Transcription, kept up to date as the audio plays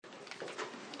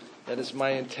That is my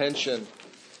intention.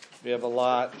 We have a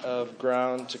lot of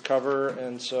ground to cover,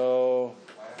 and so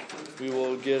we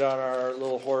will get on our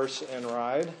little horse and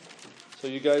ride. So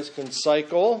you guys can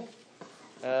cycle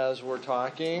as we're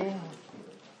talking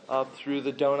up through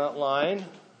the donut line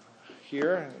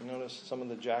here. Notice some of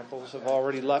the jackals have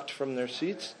already left from their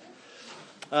seats.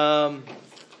 From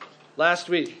last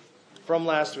week.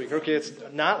 Okay, it's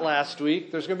not last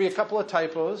week. There's going to be a couple of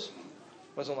typos.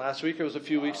 It wasn't last week. It was a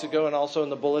few weeks ago. And also in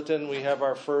the bulletin, we have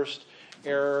our first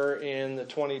error in the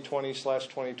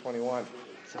 2020/2021.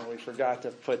 So we forgot to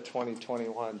put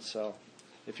 2021. So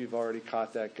if you've already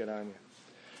caught that, good on you.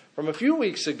 From a few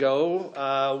weeks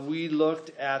ago, we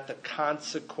looked at the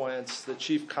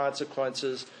chief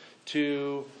consequences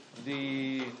to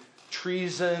the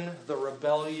treason, the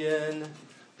rebellion,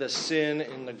 the sin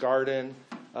in the garden.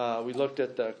 We looked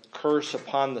at the curse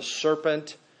upon the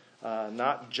serpent,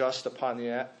 not just upon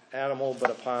the animal, but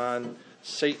upon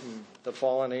Satan, the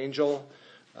fallen angel.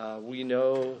 We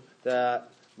know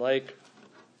that, like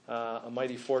a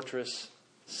mighty fortress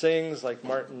sings, like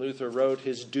Martin Luther wrote,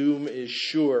 his doom is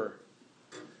sure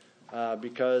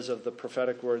because of the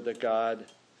prophetic word that God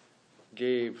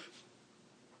gave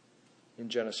in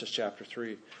Genesis chapter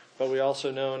 3. But we also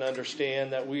know and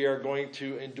understand that we are going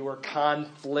to endure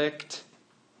conflict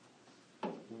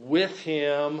with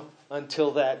him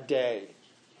until that day.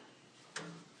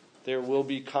 There will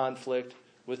be conflict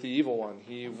with the evil one.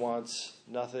 He wants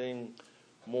nothing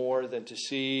more than to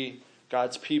see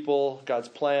God's people, God's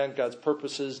plan, God's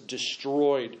purposes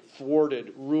destroyed,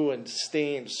 thwarted, ruined,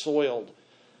 stained, soiled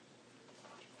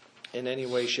in any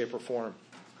way, shape, or form.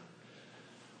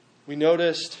 We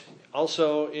noticed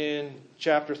also in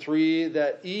chapter 3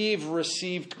 that Eve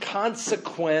received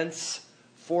consequence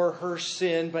for her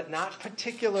sin, but not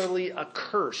particularly a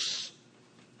curse,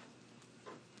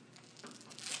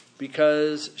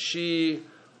 because she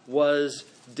was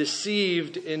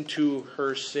deceived into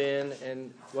her sin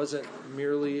and wasn't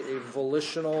merely a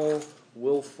volitional,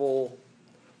 willful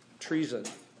treason.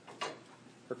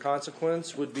 Her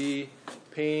consequence would be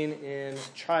pain in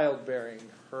childbearing.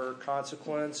 Her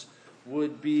consequence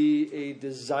would be a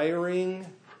desiring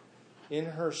in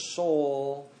her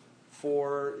soul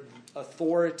for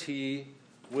authority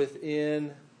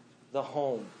within the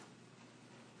home.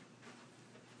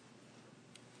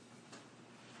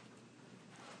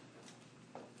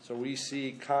 So we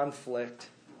see conflict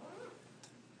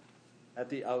at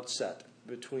the outset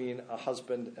between a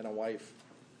husband and a wife.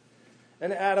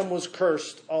 And Adam was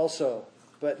cursed also,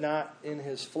 but not in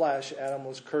his flesh. Adam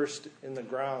was cursed in the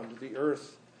ground. The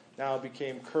earth now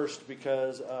became cursed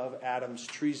because of Adam's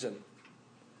treason.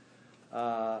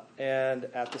 And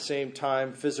at the same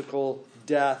time, physical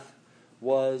death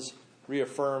was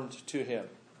reaffirmed to him,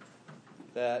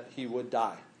 that he would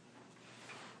die.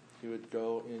 He would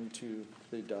go into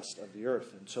the dust of the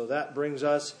earth. And so that brings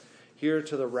us here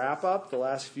to the wrap-up, the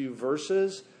last few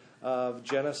verses of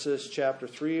Genesis chapter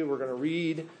 3. We're going to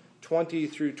read 20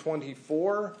 through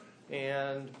 24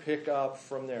 and pick up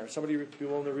from there. Somebody be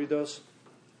willing to read those?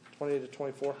 20 to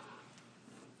 24?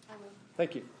 I will.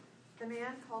 Thank you. The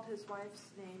man called his wife's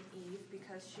name Eve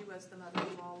because she was the mother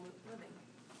of all living.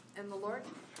 And the Lord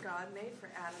God made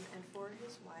for Adam and for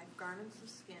his wife garments of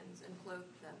skins and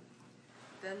clothed them.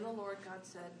 Then the Lord God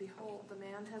said, Behold, the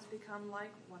man has become like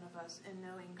one of us in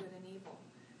knowing good and evil.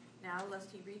 Now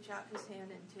lest he reach out his hand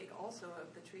and take also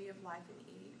of the tree of life and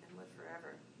eat and live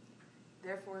forever.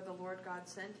 Therefore the Lord God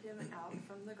sent him out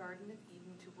from the Garden of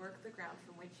Eden to work the ground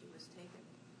from which he was taken.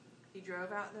 He drove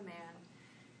out the man,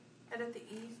 and at the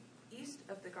east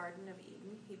of the Garden of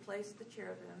Eden he placed the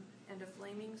cherubim and a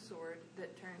flaming sword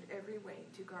that turned every way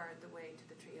to guard the way to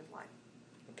the tree of life.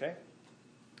 Okay.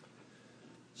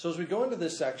 So as we go into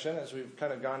this section, as we've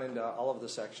kind of gone into all of the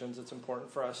sections, it's important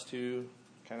for us to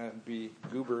kind of be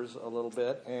goobers a little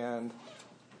bit and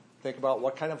think about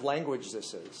what kind of language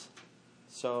this is.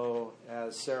 So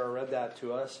as Sarah read that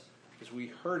to us, as we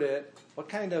heard it, what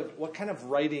kind of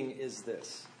writing is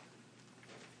this?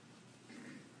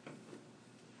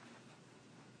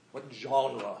 What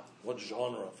genre? What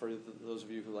genre for those of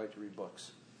you who like to read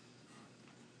books?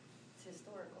 It's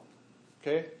historical.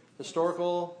 Okay,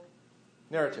 historical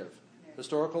narrative.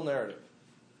 Historical narrative.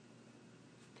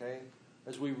 Okay,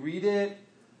 as we read it,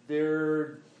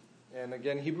 and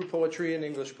again, Hebrew poetry and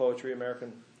English poetry,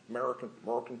 American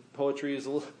poetry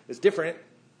is different,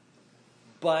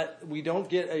 but we don't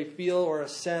get a feel or a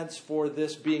sense for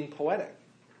this being poetic.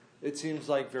 It seems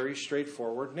like very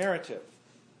straightforward narrative.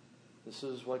 This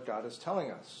is what God is telling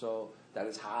us. So that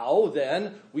is how,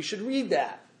 then, we should read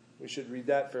that. We should read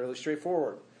that fairly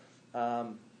straightforward.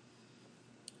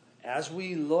 as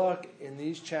we look in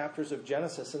these chapters of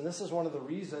Genesis, and this is one of the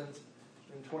reasons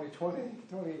in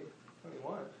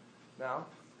 2021 now,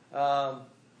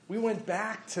 we went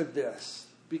back to this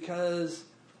because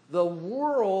the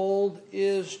world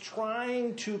is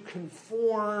trying to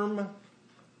conform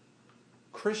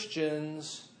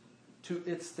Christians to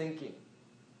its thinking.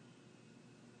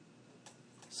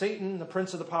 Satan, the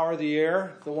prince of the power of the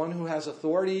air, the one who has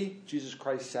authority, Jesus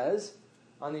Christ says,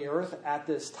 on the earth at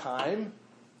this time,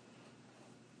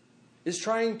 is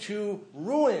trying to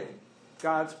ruin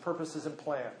God's purposes and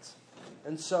plans.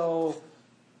 And so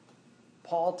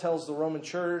Paul tells the Roman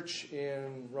church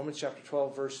in Romans chapter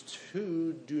 12, verse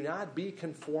 2, do not be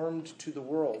conformed to the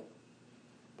world,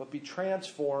 but be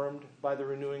transformed by the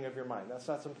renewing of your mind. That's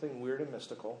not something weird and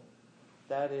mystical.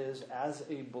 That is, as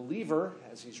a believer,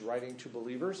 as he's writing to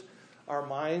believers, our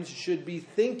minds should be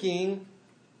thinking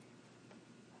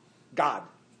God.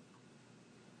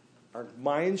 Our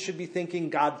minds should be thinking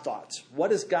God thoughts. What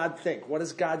does God think? What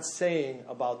is God saying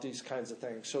about these kinds of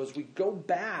things? So as we go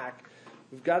back,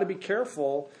 we've got to be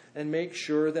careful and make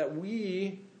sure that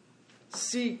we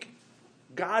seek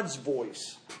God's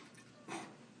voice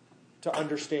to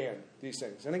understand these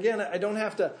things. And again, I don't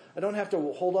have to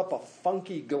hold up a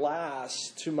funky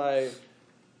glass to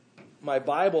my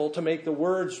Bible to make the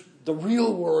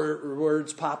real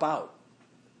words pop out.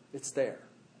 It's there.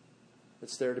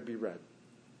 It's there to be read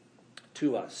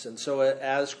to us. And so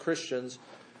as Christians,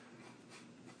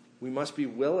 we must be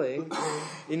willing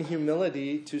in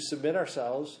humility to submit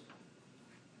ourselves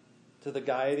to the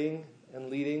guiding and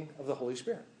leading of the Holy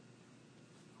Spirit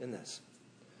in this.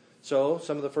 So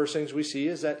some of the first things we see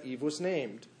is that Eve was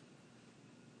named.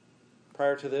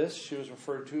 Prior to this, she was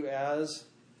referred to as,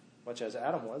 much as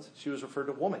Adam was, she was referred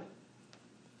to woman.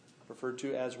 Referred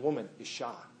to as woman,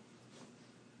 Isha.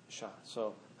 Isha.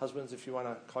 So husbands, if you want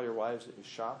to call your wives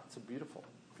Isha, it's a beautiful,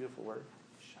 beautiful word.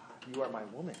 Isha, you are my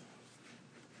woman.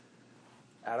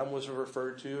 Adam was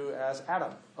referred to as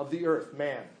Adam, of the earth,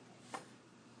 man.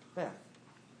 Man.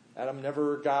 Adam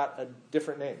never got a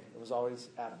different name. It was always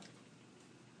Adam.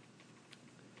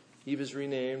 Eve is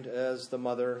renamed as the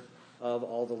mother of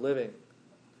all the living.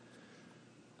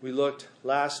 We looked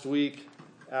last week,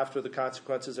 after the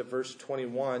consequences at verse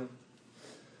 21,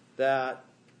 that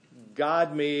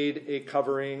God made a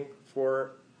covering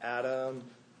for Adam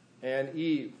and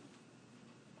Eve.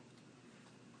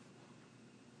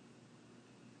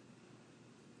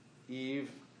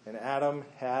 Eve and Adam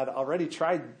had already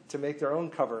tried to make their own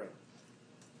covering.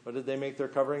 What did they make their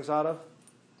coverings out of?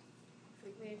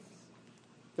 Fig leaves.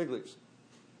 Fig leaves.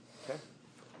 Okay.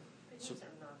 Fig leaves are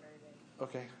not very big.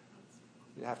 Okay.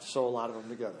 You have to sew a lot of them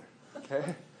together.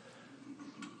 Okay.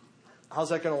 How's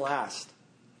that going to last?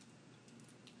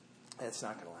 It's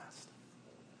not going to last.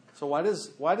 So why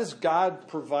does God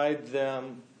provide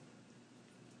them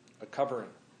a covering?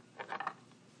 Because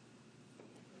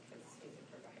he's a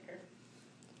provider.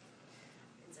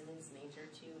 It's in his nature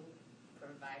to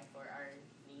provide for our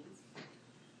needs.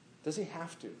 Does he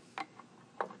have to?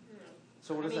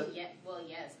 So what is that? Yeah, well,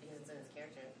 yes, because it's in his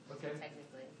character. Okay.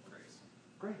 Technically.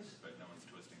 Grace. But no one's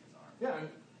twisting his arm. Yeah.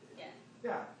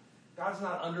 Yeah. God's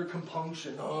not under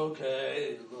compunction.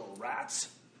 Okay, little rats.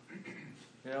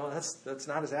 That's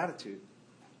not his attitude.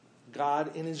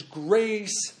 God, in his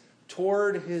grace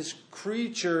toward his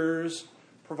creatures,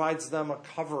 provides them a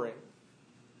covering.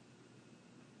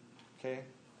 Okay?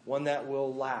 One that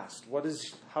will last. Where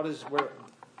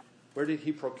did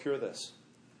he procure this?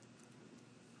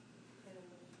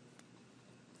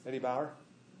 Eddie Bauer?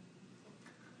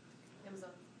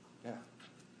 Amazon. Yeah.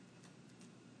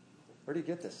 Where did he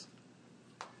get this?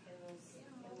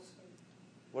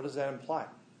 What does that imply?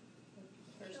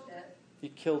 First death. He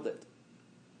killed it.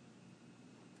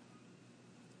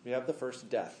 We have the first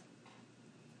death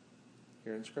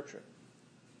here in Scripture.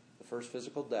 The first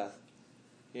physical death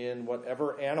in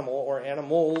whatever animal or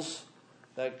animals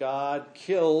that God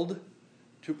killed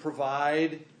to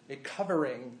provide a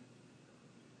covering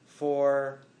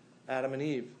for Adam and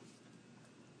Eve.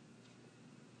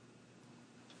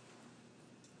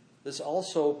 This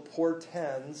also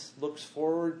portends, looks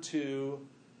forward to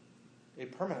a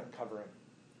permanent covering.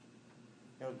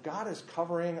 God is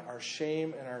covering our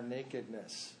shame and our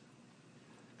nakedness.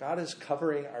 God is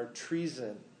covering our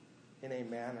treason in a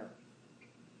manner.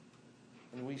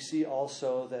 And we see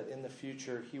also that in the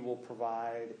future he will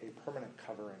provide a permanent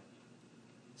covering.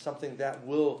 Something that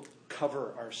will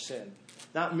cover our sin.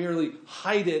 Not merely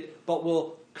hide it, but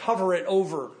will cover it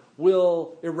over.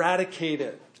 Will eradicate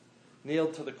it.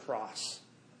 Nailed to the cross.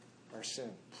 Our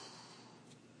sin.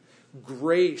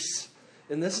 Grace.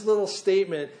 And this little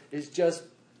statement is just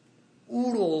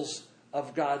oodles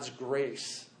of God's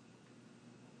grace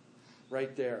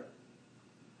right there.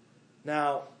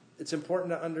 Now, it's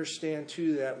important to understand,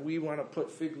 too, that we want to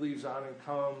put fig leaves on and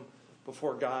come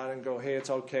before God and go, hey, it's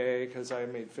okay because I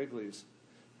made fig leaves.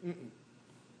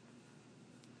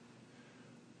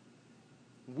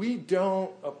 We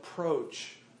don't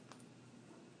approach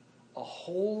a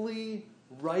holy,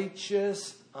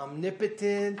 righteous,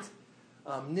 omnipotent,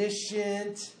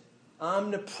 omniscient,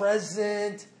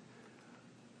 omnipresent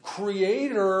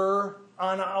Creator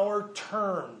on our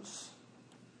terms.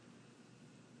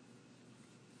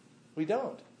 We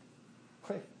don't.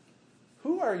 Like,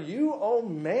 who are you, oh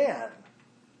man?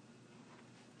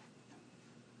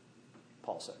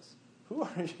 Paul says. Who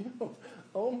are you,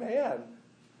 oh man?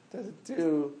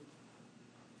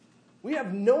 We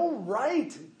have no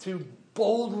right to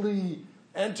boldly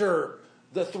enter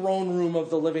the throne room of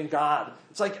the living God.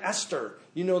 It's like Esther.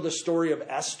 You know the story of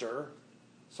Esther.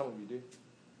 Some of you do.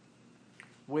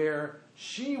 Where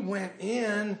she went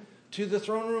in to the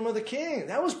throne room of the king.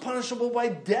 That was punishable by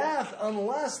death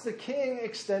unless the king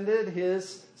extended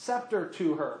his scepter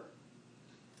to her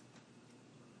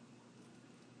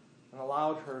and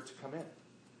allowed her to come in.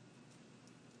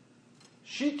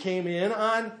 She came in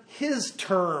on his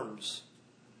terms.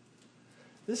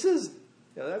 This is,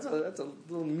 that's a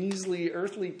little measly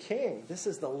earthly king. This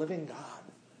is the living God.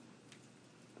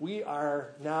 We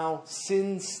are now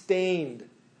sin-stained.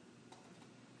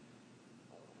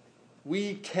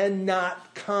 We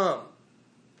cannot come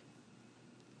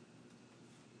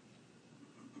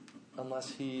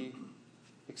unless he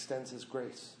extends his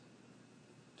grace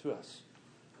to us.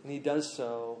 And he does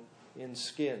so in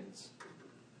skins.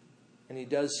 And he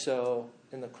does so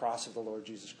in the cross of the Lord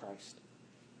Jesus Christ.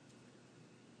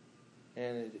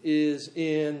 And it is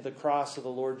in the cross of the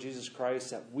Lord Jesus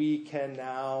Christ that we can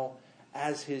now,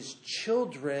 as his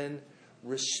children,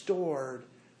 restored,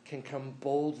 can come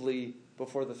boldly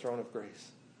before the throne of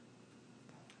grace.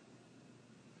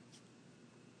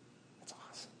 That's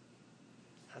awesome.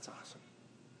 That's awesome.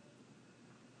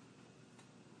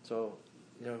 So,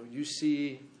 you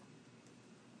see,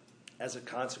 as a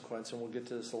consequence, and we'll get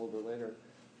to this a little bit later,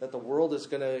 that the world is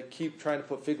going to keep trying to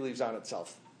put fig leaves on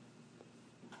itself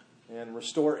and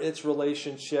restore its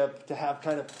relationship to have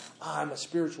kind of, I'm a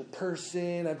spiritual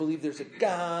person, I believe there's a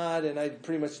God, and I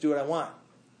pretty much do what I want.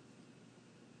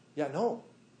 Yeah, no.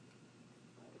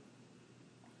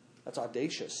 That's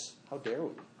audacious. How dare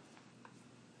we?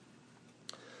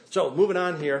 So, moving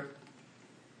on here.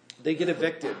 They get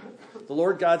evicted. The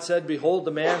Lord God said, behold,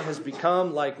 the man has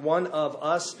become like one of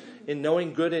us in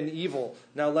knowing good and evil.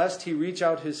 Now lest he reach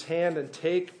out his hand and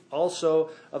take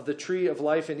also of the tree of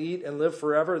life and eat and live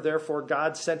forever. Therefore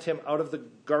God sent him out of the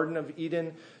Garden of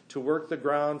Eden to work the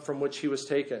ground from which he was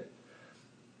taken.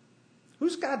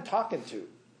 Who's God talking to?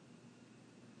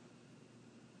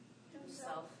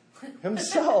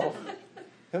 Himself.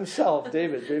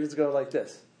 David's going like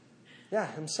this. Yeah,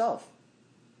 himself.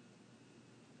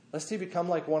 Lest he become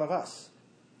like one of us.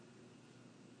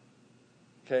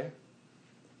 Okay?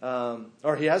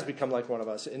 Or he has become like one of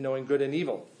us in knowing good and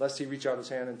evil. Lest he reach out his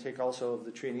hand and take also of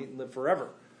the tree and eat and live forever.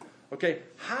 Okay,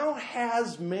 how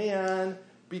has man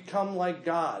become like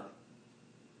God?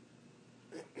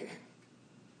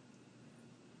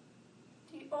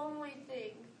 The only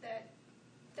thing that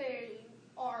they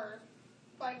are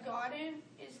like God in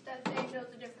is that they know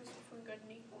the difference between good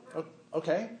and evil.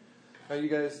 Okay. Now you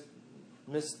guys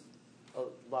missed a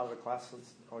lot of the classes.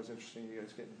 It's always interesting you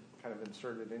guys getting kind of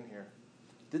inserted in here.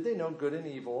 Did they know good and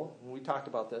evil? We talked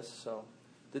about this. So,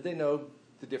 did they know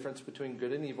the difference between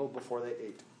good and evil before they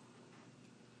ate?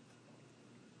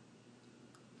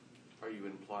 Are you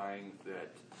implying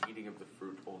that eating of the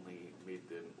fruit only made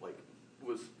them,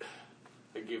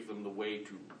 it gave them the way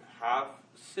to have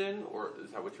sin? Or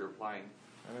is that what you're implying?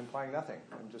 I'm implying nothing.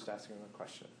 I'm just asking a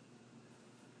question.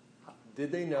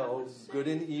 Did they know good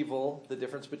and evil, the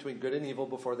difference between good and evil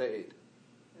before they ate?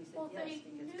 We said Well, yes, they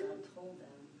because knew. God told them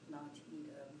not to eat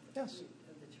of the Yes. fruit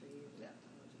of the tree of knowledge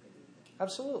of good and evil.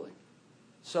 Absolutely.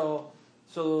 So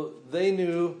they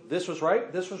knew this was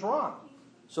right, this was wrong.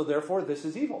 So therefore, this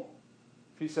is evil.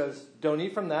 If he says, don't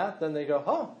eat from that, then they go,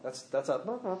 oh, that's a...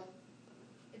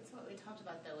 It's what we talked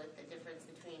about, though, with the difference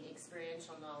between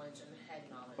experiential knowledge and head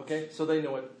knowledge. Okay, so they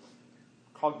know it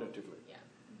cognitively. Yeah,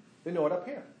 They know it up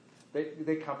here.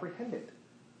 They comprehend it.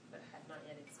 but had not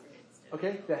yet experienced it.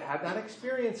 Okay, they had not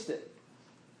experienced it.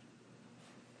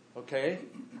 Okay,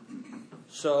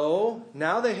 so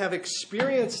now they have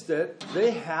experienced it.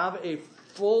 They have a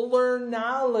fuller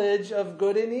knowledge of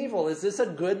good and evil. Is this a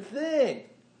good thing?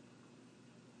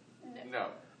 No.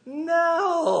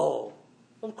 No,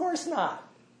 of course not.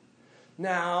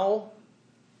 Now,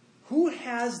 who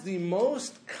has the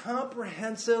most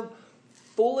comprehensive,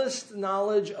 fullest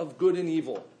knowledge of good and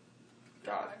evil?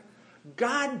 God.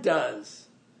 God does.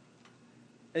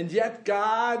 And yet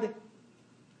God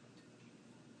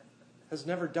has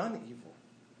never done evil.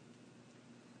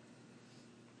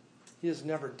 He has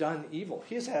never done evil.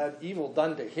 He has had evil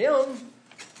done to him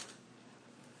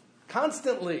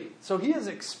constantly. So he has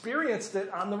experienced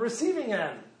it on the receiving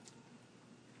end.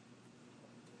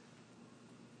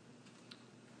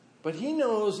 But he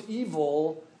knows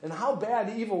evil and how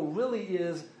bad evil really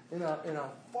is in a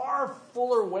far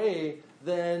fuller way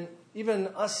than even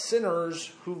us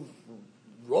sinners who've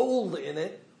rolled in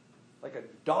it like a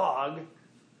dog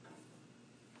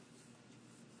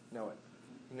know it.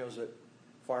 He knows it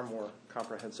far more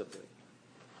comprehensively.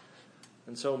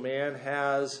 And so man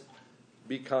has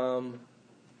become,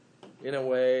 in a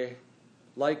way,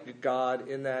 like God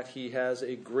in that he has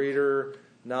a greater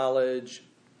knowledge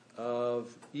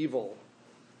of evil.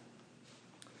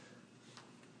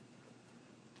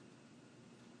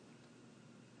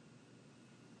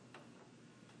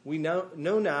 We know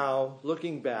now,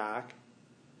 looking back,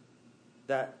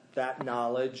 that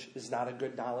knowledge is not a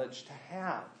good knowledge to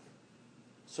have.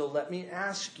 So let me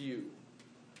ask you,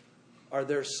 are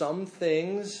there some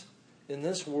things in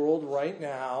this world right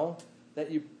now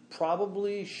that you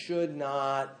probably should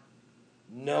not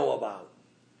know about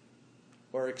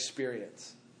or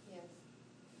experience? Yes.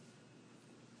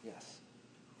 Yes.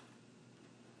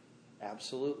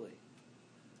 Absolutely.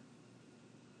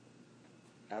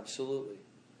 Absolutely.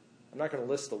 I'm not going to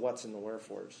list the whats and the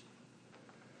wherefores.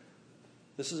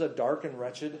 This is a dark and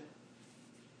wretched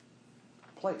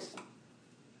place.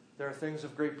 There are things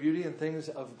of great beauty and things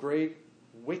of great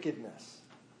wickedness.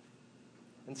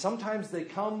 And sometimes they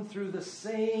come through the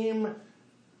same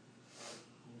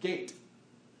gate.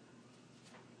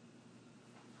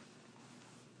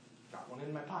 Got one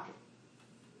in my pocket.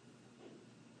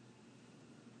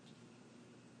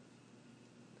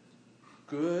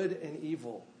 Good and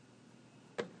evil.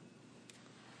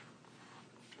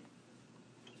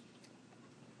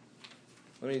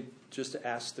 Let me just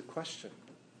ask the question.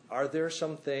 Are there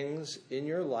some things in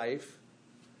your life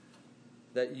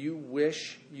that you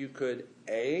wish you could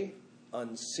A,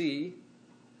 unsee,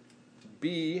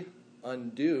 B,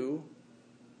 undo,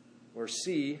 or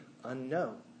C,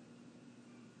 unknow?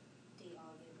 D,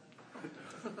 all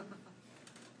the above.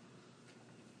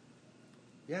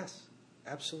 Yes,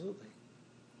 absolutely.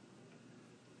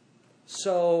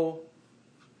 So,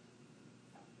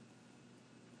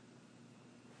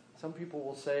 some people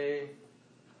will say,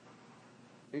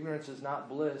 ignorance is not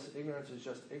bliss, ignorance is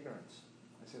just ignorance.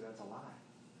 I say that's a lie.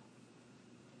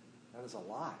 That is a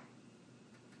lie.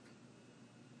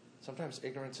 Sometimes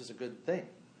ignorance is a good thing.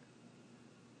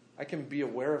 I can be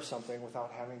aware of something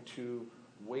without having to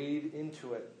wade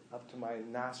into it up to my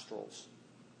nostrils.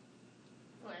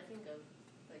 Well, I think of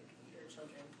like your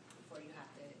children before you have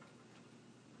to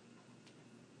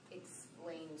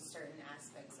explain certain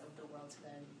aspects of the world to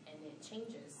them, and it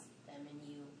changes them, and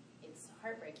it's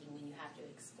heartbreaking when you have to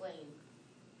explain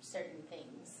certain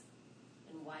things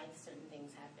and why certain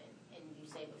things happen. And you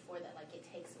say before that, like, it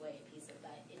takes away a piece of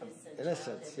that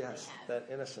Innocence, yes. That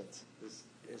That innocence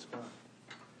is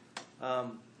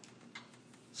gone.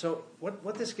 So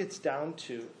what this gets down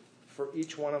to for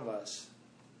each one of us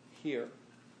here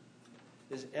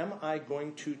is, am I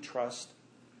going to trust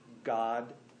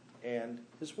God and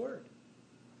His Word?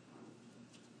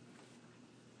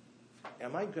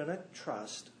 Am I going to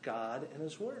trust God and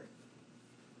His Word?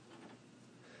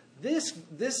 This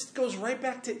goes right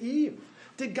back to Eve.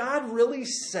 Did God really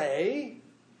say?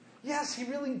 Yes, He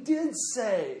really did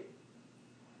say.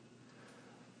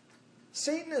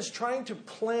 Satan is trying to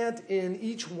plant in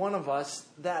each one of us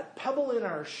that pebble in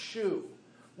our shoe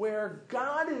where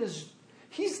God is,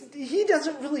 He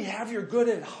doesn't really have your good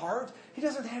at heart. He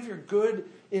doesn't have your good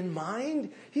in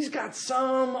mind. He's got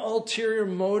some ulterior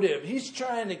motive. He's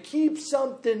trying to keep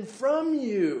something from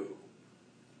you.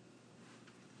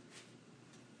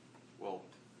 Well,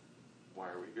 why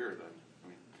are we here then? I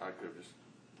mean, God could have just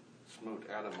smote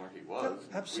Adam where he was.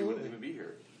 Yeah, absolutely. We wouldn't even be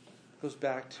here. Goes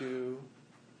back to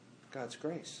God's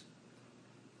grace.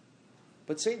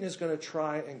 But Satan is going to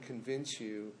try and convince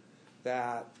you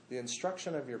that the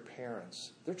instruction of your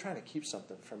parents, they're trying to keep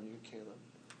something from you, Caleb.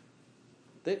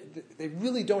 They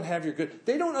really don't have your good.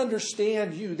 They don't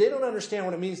understand you. They don't understand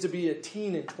what it means to be a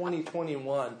teen in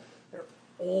 2021. They're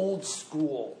old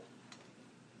school.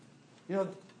 You know,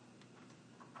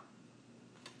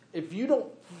 if you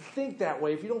don't think that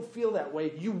way, if you don't feel that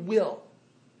way, you will.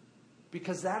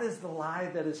 Because that is the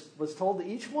lie that was told to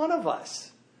each one of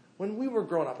us when we were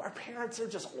growing up. Our parents are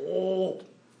just old.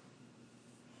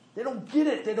 They don't get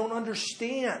it. They don't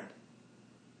understand.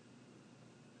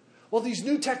 Well, these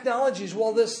new technologies,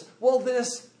 well,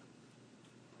 this.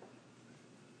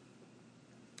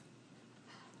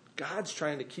 God's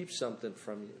trying to keep something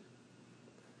from you.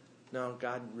 No,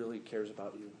 God really cares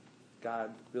about you.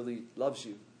 God really loves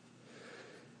you.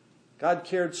 God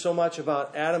cared so much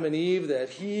about Adam and Eve that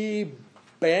he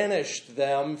banished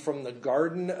them from the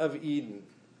Garden of Eden.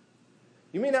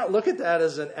 You may not look at that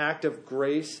as an act of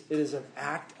grace. It is an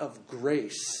act of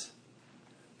grace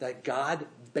that God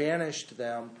banished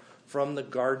them from the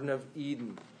Garden of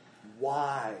Eden.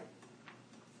 Why?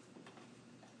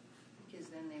 Because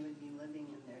then they would be living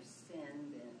in their sin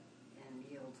and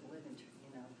be able to live in,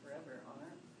 forever on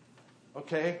earth.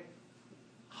 Okay.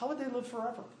 How would they live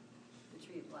forever? The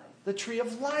tree of life. The tree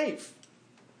of life.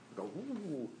 You go,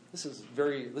 ooh, this is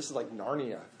like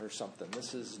Narnia or something.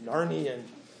 This is Narnian.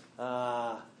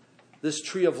 This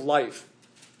tree of life.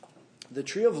 The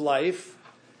tree of life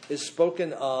is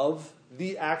spoken of,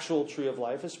 the actual tree of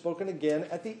life is spoken again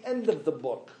at the end of the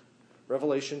book.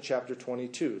 Revelation chapter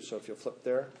 22. So if you'll flip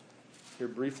there here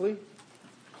briefly.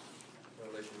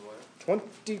 Revelation what?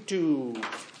 22.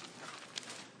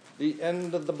 The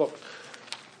end of the book.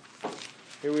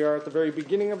 Here we are at the very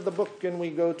beginning of the book, and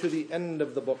we go to the end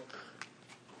of the book.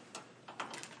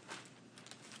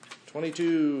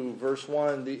 22, verse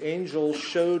 1. The angel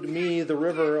showed me the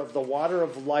river of the water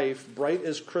of life, bright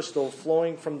as crystal,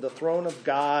 flowing from the throne of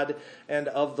God and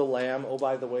of the Lamb. Oh,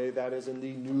 by the way, that is in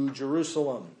the New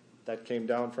Jerusalem that came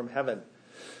down from heaven.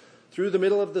 Through the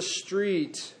middle of the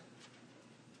street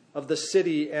of the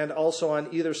city, and also on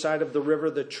either side of the river,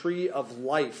 the tree of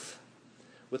life,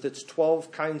 with its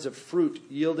 12 kinds of fruit,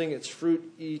 yielding its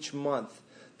fruit each month.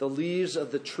 The leaves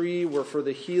of the tree were for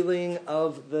the healing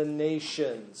of the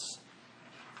nations.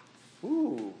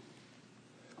 Ooh.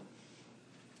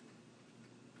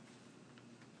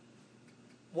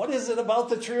 What is it about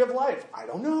the tree of life? I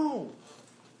don't know.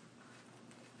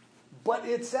 But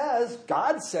it says,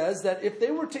 God says, that if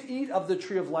they were to eat of the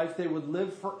tree of life, they would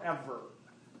live forever.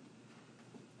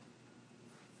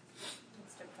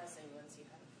 It's depressing once you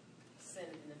have sin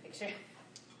in the picture.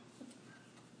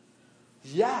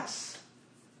 Yes.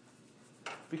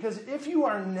 Because if you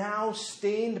are now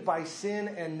stained by sin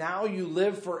and now you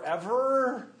live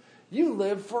forever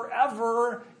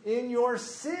in your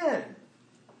sin.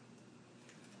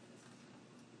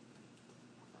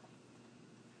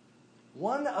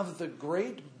 One of the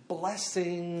great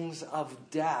blessings of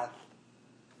death.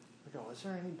 We go, is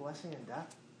there any blessing in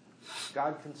death?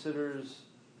 God considers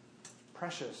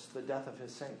precious the death of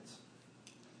his saints.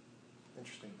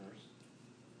 Interesting verse.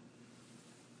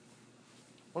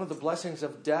 One of the blessings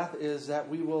of death is that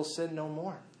we will sin no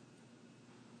more.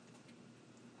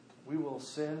 We will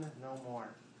sin no more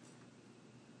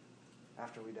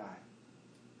after we die.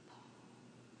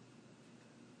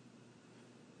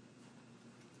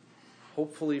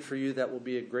 Hopefully for you that will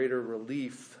be a greater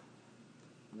relief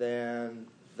than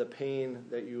the pain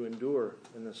that you endure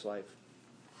in this life.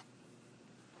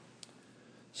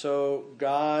 So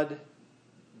God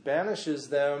banishes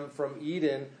them from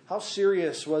Eden. How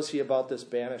serious was he about this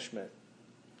banishment?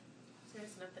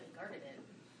 Serious enough that he guarded it.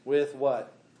 With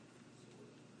what?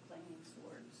 Flaming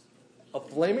swords. A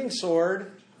flaming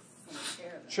sword.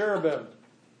 And cherubim. Cherubim.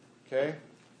 Okay.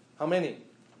 How many?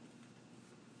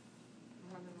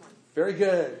 More than one. Very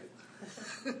good.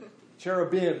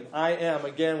 Cherubim. I am.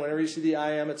 Again, whenever you see the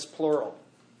I am, it's plural.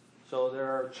 So there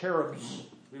are cherubs.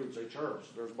 We would say cherubs.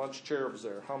 There's a bunch of cherubs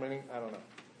there. How many? I don't know.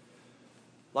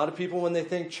 A lot of people, when they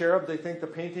think cherub, they think the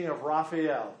painting of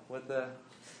Raphael with the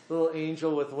little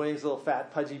angel with wings, little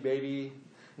fat, pudgy baby.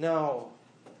 No.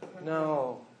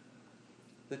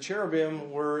 The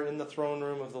cherubim were in the throne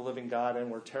room of the living God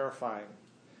and were terrifying.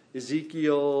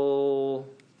 Ezekiel,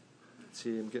 let's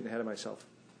see, I'm getting ahead of myself.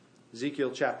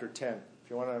 Ezekiel chapter 10. If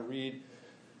you want to read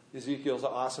Ezekiel's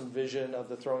awesome vision of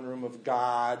the throne room of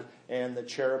God and the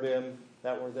cherubim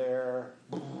that were there.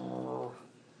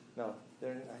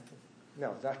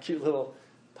 No, not cute little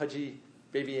pudgy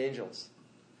baby angels.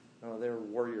 No, they're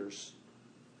warriors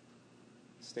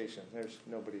stationed. There's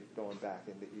nobody going back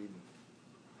into Eden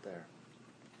there.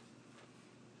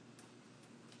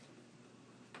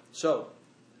 So,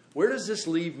 where does this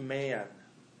leave man?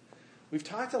 We've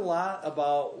talked a lot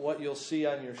about what you'll see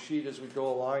on your sheet as we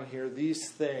go along here,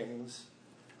 these things.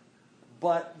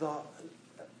 But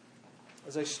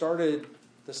as I started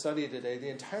the study today, the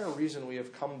entire reason we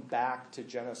have come back to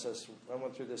Genesis, I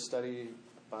went through this study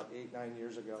about 8-9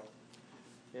 years ago,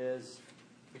 is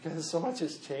because so much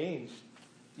has changed,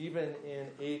 even in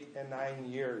 8 and 9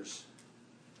 years,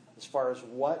 as far as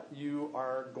what you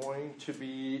are going to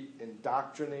be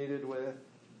indoctrinated with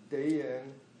day in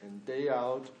and day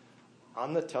out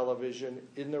on the television,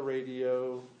 in the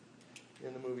radio,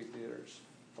 in the movie theaters,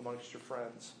 amongst your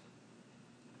friends,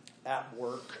 at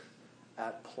work,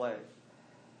 at play,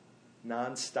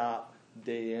 nonstop,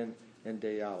 day in and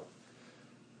day out.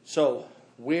 So,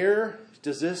 where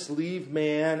does this leave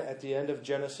man at the end of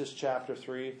Genesis chapter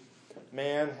 3?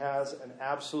 Man has an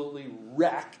absolutely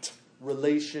wrecked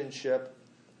relationship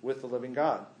with the living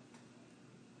God.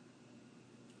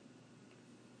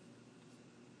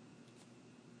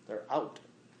 They're out.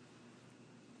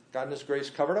 God in His grace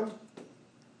covered them.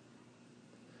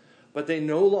 But they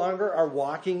no longer are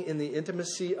walking in the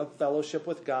intimacy of fellowship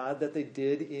with God that they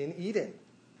did in Eden.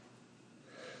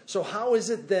 So how is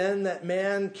it then that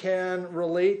man can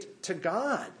relate to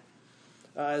God?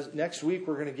 Next week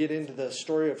we're going to get into the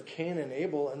story of Cain and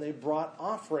Abel, and they brought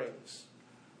offerings.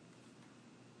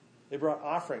 They brought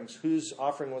offerings. Whose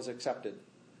offering was accepted?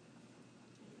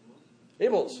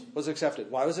 Abel's was accepted.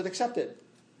 Why was it accepted?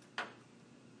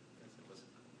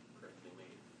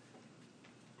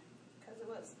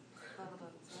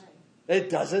 It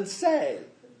doesn't say.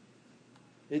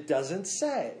 It doesn't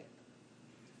say.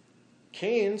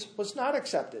 Cain's was not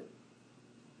accepted.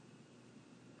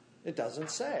 It doesn't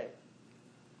say.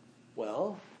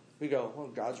 Well, we go, well,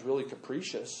 God's really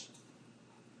capricious.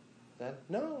 Then,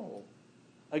 no.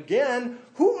 Again,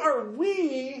 who are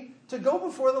we to go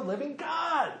before the living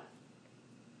God?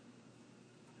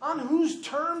 On whose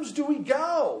terms do we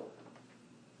go?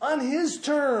 On His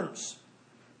terms.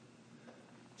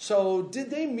 So,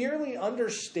 did they merely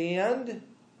understand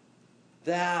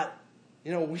that,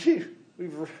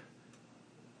 we're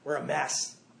a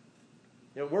mess?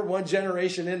 We're one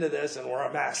generation into this and we're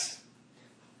a mess.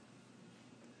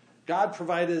 God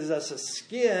provided us a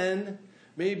skin.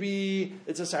 Maybe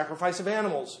it's a sacrifice of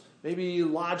animals. Maybe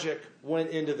logic went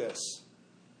into this.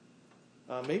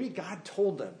 Maybe God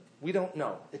told them. We don't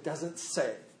know. It doesn't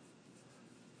say.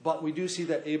 But we do see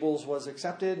that Abel's was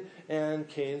accepted and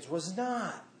Cain's was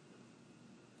not.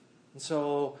 And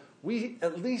so we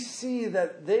at least see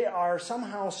that they are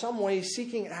somehow, some way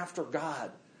seeking after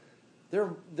God.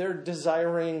 They're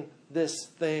desiring this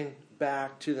thing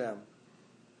back to them.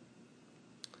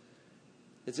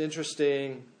 It's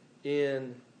interesting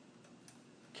in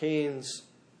Cain's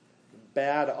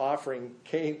bad offering.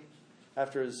 Cain,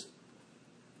 after his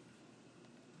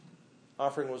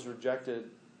offering was rejected,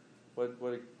 what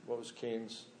was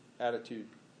Cain's attitude?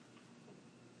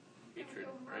 Hatred,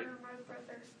 right?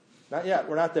 Not yet.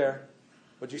 We're not there.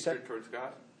 What'd you say? Hatred towards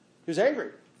God? He was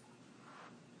angry.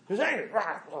 He was angry.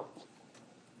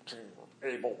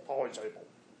 Abel, always Abel.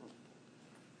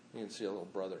 You can see a little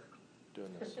brother doing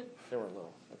this. They weren't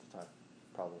little at the time,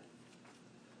 probably.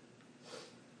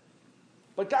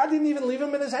 But God didn't even leave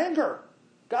him in his anger.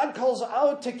 God calls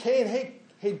out to Cain,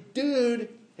 hey dude,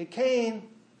 hey Cain,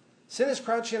 sin is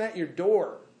crouching at your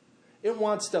door. It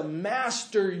wants to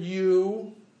master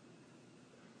you,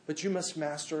 but you must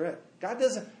master it. God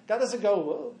doesn't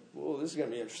go, whoa, this is going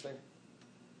to be interesting.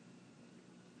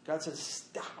 God says,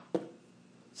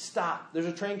 stop. There's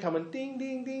a train coming. Ding,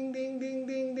 ding, ding, ding, ding,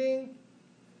 ding, ding.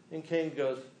 And Cain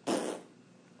goes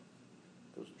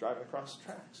driving across the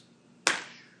tracks.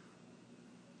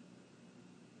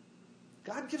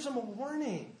 God gives him a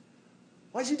warning.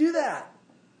 Why does he do that?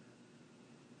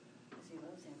 Because He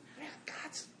loves him. Man,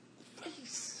 God's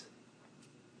face.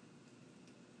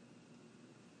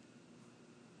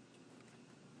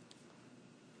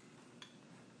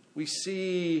 We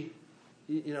see,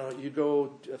 you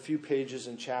go a few pages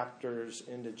and chapters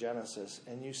into Genesis,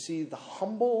 and you see the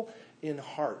humble in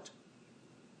heart.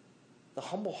 The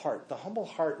humble heart. The humble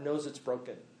heart knows it's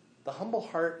broken. The humble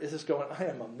heart is just going, I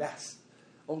am a mess.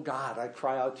 Oh God, I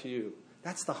cry out to you.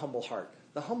 That's the humble heart.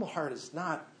 The humble heart is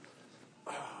not,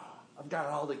 I've got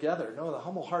it all together. No, the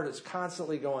humble heart is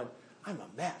constantly going, I'm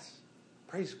a mess.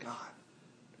 Praise God.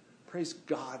 Praise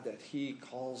God that He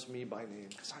calls me by name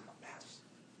because I'm a mess.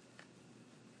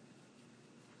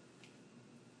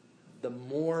 The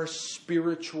more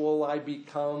spiritual I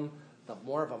become, the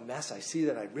more of a mess I see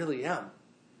that I really am.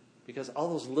 Because all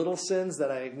those little sins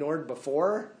that I ignored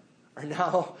before are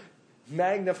now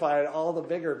magnified all the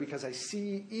bigger because I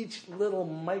see each little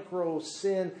micro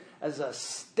sin as a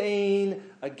stain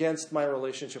against my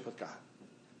relationship with God.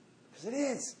 Because it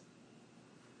is.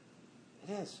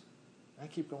 It is. I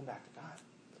keep going back to God.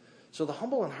 So the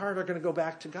humble in heart are going to go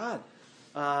back to God.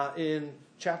 In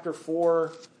chapter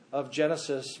 4 of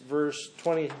Genesis, verse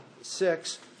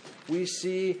 26, we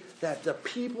see that the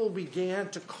people began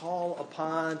to call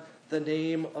upon the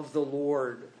name of the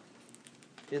Lord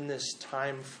in this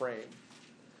time frame.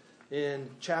 In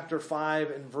chapter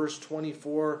 5 and verse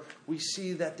 24, we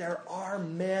see that there are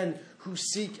men who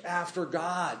seek after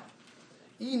God.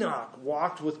 Enoch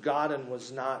walked with God and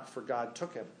was not, for God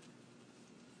took him.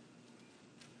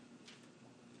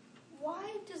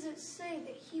 Why does it say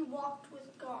that he walked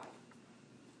with God?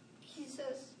 He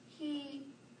says he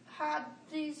had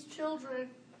these children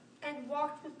and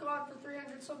walked with God for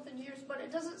 300-something years, but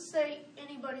it doesn't say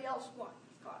anybody else walked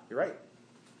with God. You're right.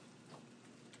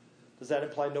 Does that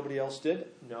imply nobody else did?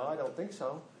 No, I don't think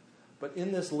so. But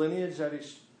in this lineage that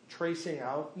he's tracing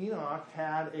out, Enoch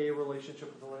had a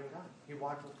relationship with the living God. He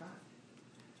walked with God.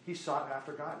 He sought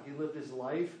after God. He lived his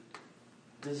life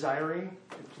desiring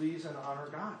to please and honor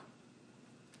God.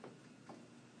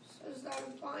 So is that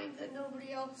implying that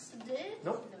nobody else did?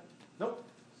 Nope. No. Nope.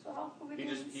 So how come He it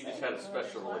just doesn't he say? just had a Well, special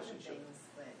there's lots of relationship. things,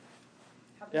 but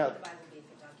how big Yeah. would the Bible be if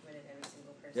it documented every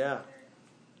single person Yeah. in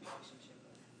their relationship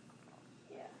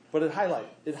with? Yeah. But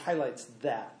it highlights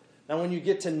that. Now when you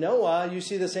get to Noah, you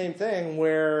see the same thing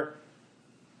where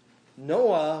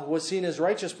Noah was seen as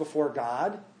righteous before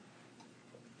God,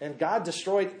 and God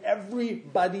destroyed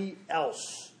everybody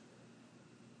else.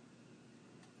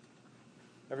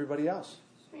 Everybody else.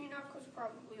 So Enoch was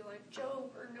probably like Job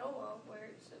or Noah, where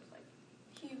it says like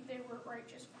they were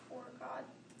righteous before God.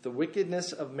 The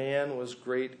wickedness of man was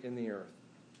great in the earth.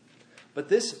 But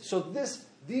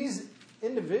these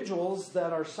individuals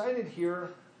that are cited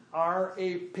here are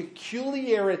a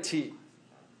peculiarity.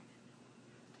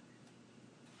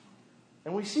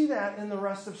 And we see that in the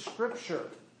rest of Scripture.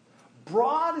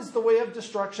 Broad is the way of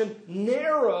destruction,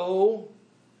 narrow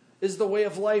is the way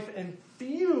of life, and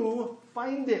few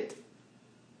find it.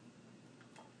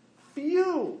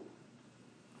 Few.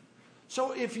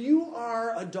 So if you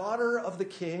are a daughter of the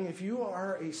King, if you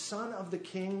are a son of the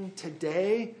King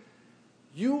today,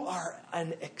 you are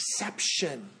an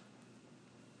exception.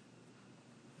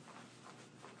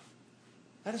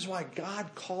 That is why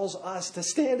God calls us to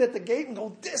stand at the gate and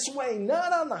go this way,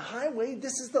 not on the highway.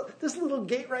 This little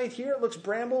gate right here. It looks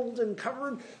brambled and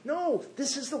covered. No,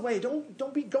 this is the way.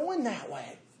 Don't be going that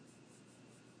way.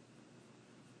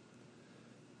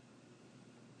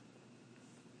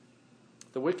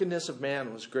 The wickedness of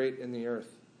man was great in the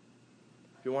earth.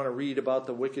 If you want to read about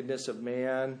the wickedness of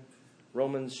man,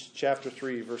 Romans chapter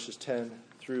 3, verses 10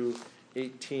 through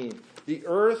 18. The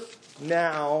earth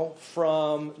now,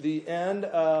 from the end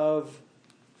of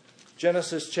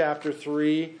Genesis chapter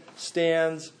 3,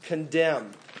 stands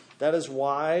condemned. That is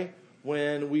why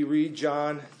when we read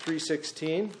John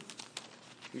 3:16,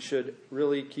 we should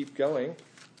really keep going.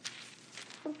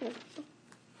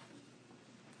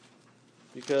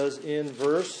 Because in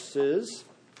verses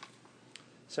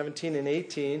 17 and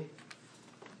 18,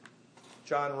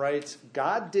 John writes,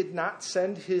 God did not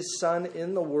send his Son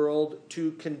in the world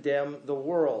to condemn the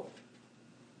world.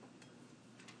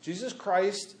 Jesus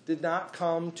Christ did not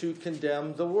come to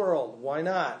condemn the world. Why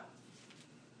not?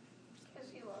 Because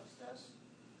he loves us.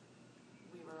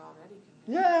 We were already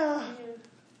condemned.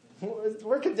 Yeah.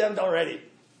 We're condemned already.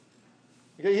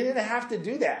 Because he didn't have to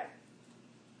do that.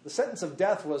 The sentence of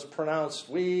death was pronounced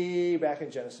way back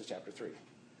in Genesis chapter 3.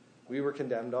 We were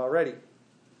condemned already.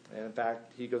 And in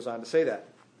fact, he goes on to say that.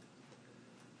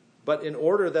 But in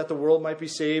order that the world might be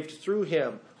saved through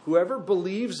him, whoever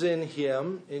believes in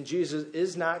him, in Jesus,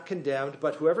 is not condemned,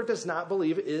 but whoever does not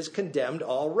believe is condemned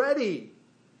already,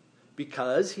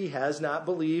 because he has not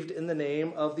believed in the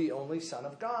name of the only Son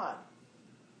of God.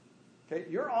 Okay,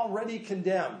 you're already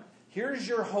condemned. Here's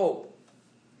your hope.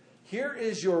 Here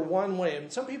is your one way.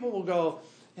 And some people will go,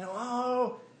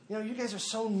 you guys are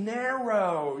so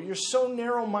narrow. You're so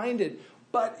narrow-minded.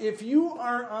 But if you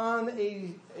are on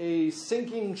a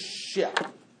sinking ship,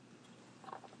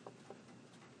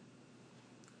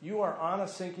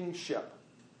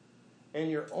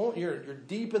 and you're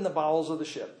deep in the bowels of the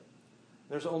ship.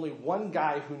 There's only one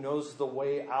guy who knows the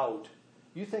way out.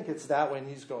 You think it's that way, and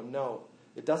he's going, no,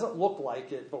 it doesn't look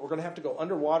like it, but we're going to have to go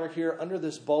underwater here, under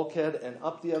this bulkhead, and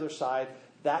up the other side.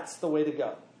 That's the way to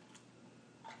go.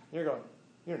 And you're going,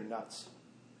 you're nuts.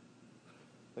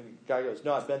 The guy goes,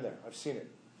 no, I've been there. I've seen it.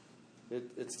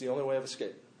 It's the only way of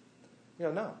escape. You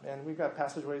go, no, man, we've got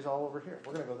passageways all over here.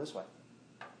 We're going to go this way.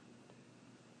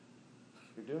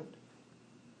 You're doomed.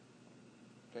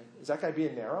 Okay, is that guy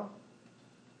being narrow?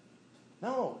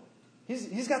 No.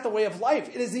 He's got the way of life.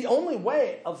 It is the only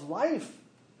way of life.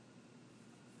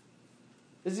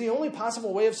 It is the only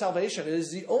possible way of salvation. It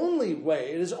is the only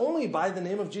way. It is only by the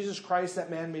name of Jesus Christ that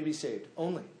man may be saved.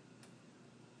 Only.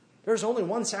 There's only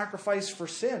one sacrifice for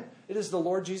sin. It is the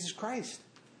Lord Jesus Christ.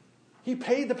 He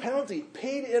paid the penalty,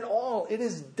 paid it all. It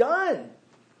is done.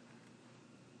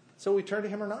 So we turn to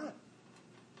him or not.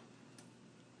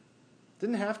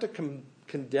 Didn't have to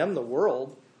condemn the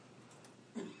world.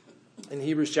 In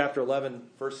Hebrews chapter 11,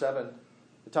 verse 7,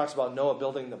 It talks about Noah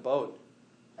building the boat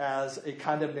as a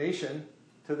condemnation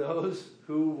to those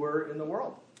who were in the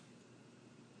world.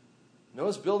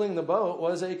 Noah's building the boat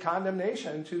was a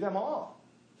condemnation to them all.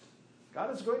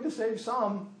 God is going to save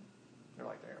some. They're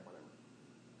like, there, whatever.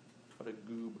 What a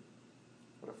goob.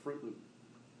 What a Fruit Loop.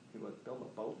 He was building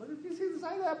a boat. Look, you see the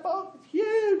side of that boat? It's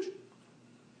huge.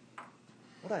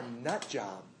 What a nut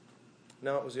job.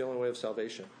 No, it was the only way of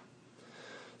salvation.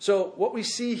 So what we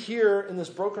see here in this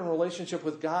broken relationship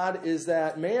with God is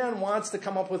that man wants to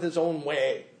come up with his own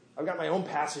way. I've got my own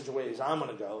passageways. I'm going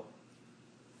to go.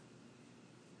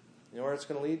 You know where it's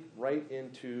going to lead? Right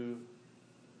into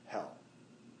hell.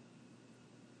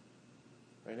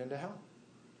 Right into hell.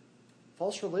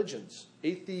 False religions,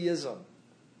 atheism.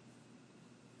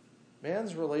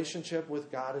 Man's relationship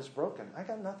with God is broken. I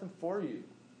got nothing for you.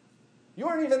 You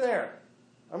aren't even there.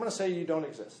 I'm going to say you don't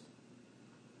exist.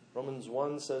 Romans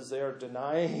 1 says they are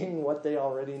denying what they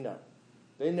already know.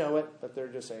 They know it, but they're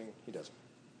just saying he doesn't.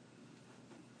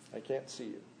 I can't see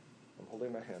you. I'm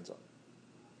holding my hands up.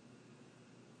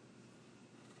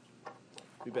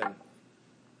 We've been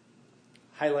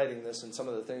highlighting this in some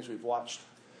of the things we've watched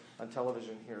on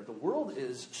television here. The world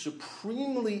is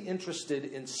supremely interested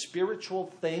in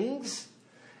spiritual things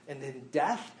and in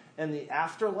death and the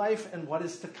afterlife and what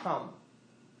is to come.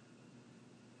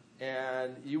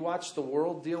 And you watch the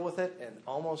world deal with it, and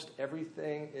almost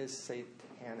everything is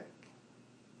satanic.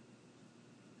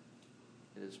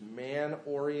 It is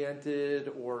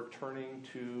man-oriented or turning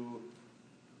to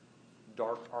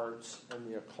dark arts and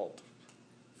the occult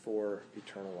for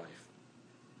eternal life.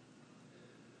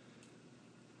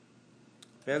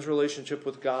 Man's relationship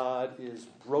with God is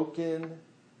broken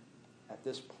at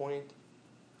this point,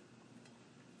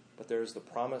 but there is the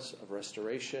promise of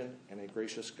restoration and a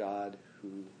gracious God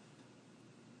who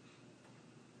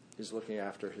is looking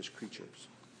after his creatures.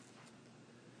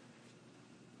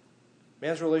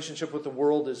 Man's relationship with the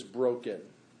world is broken.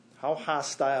 How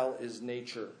hostile is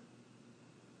nature?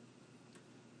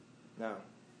 Now,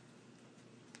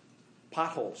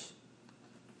 potholes.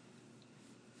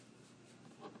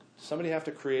 Somebody have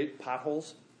to create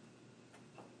potholes?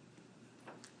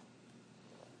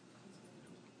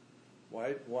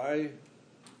 Why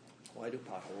do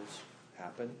potholes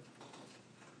happen?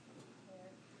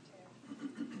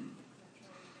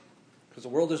 Because the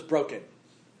world is broken.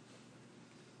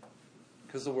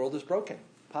 Because the world is broken.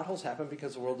 Potholes happen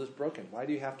because the world is broken. Why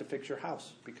do you have to fix your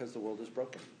house? Because the world is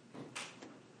broken.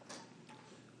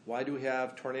 Why do we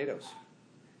have tornadoes?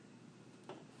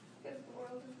 Because the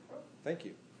world is broken. Thank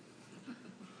you.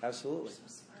 Absolutely.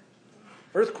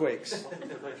 Earthquakes.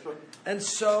 And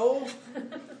so,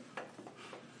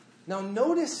 now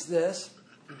notice this.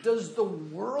 Does the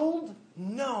world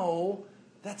know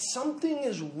that something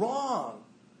is wrong?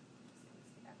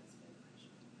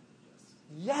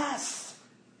 Yes.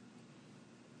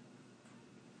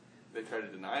 They try to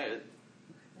deny it.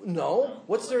 No.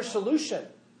 What's their solution?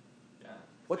 Yeah.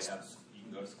 What's you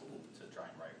can go to school to try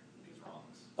and right these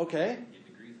wrongs. okay? Get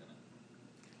degrees in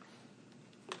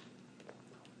it.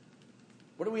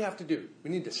 What do we have to do? We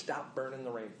need to stop burning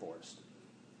the rainforest.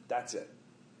 That's it.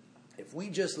 If we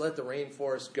just let the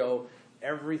rainforest go,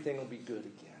 everything will be good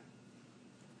again.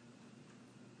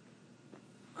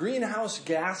 Greenhouse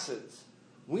gases.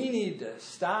 We need to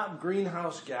stop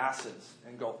greenhouse gases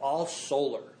and go all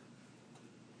solar.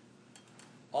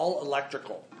 All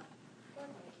electrical. I feel like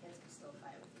my kids can still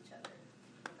fight with each other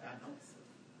regardless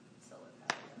of solar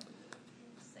power.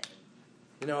 Just saying.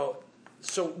 You know,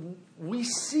 so we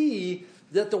see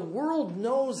that the world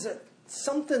knows that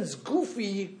something's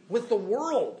goofy with the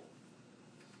world.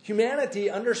 Humanity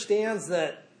understands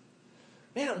that,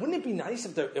 man, wouldn't it be nice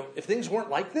if things weren't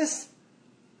like this?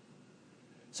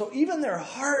 So even their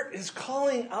heart is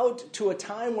calling out to a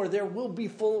time where there will be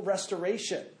full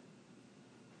restoration.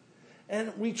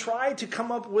 And we try to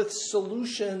come up with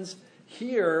solutions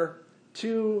here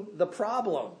to the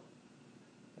problem.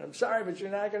 I'm sorry, but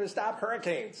you're not going to stop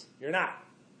hurricanes. You're not.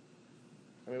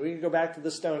 I mean, we can go back to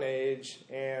the Stone Age,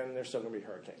 and there's still going to be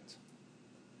hurricanes.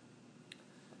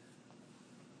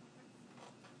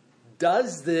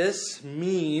 Does this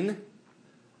mean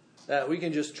that we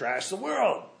can just trash the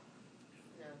world?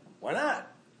 No. Why not?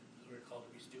 We're called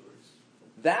to be stewards.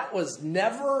 That was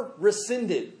never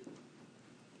rescinded.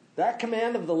 That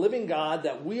command of the living God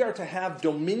that we are to have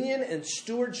dominion and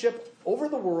stewardship over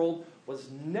the world was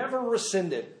never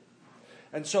rescinded.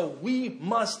 And so we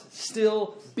must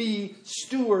still be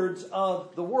stewards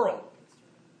of the world.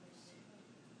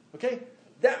 Okay?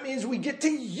 That means we get to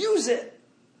use it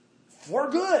for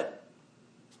good.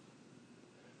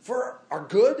 For our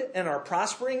good and our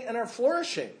prospering and our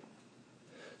flourishing.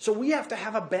 So we have to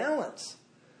have a balance.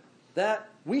 that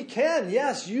we can,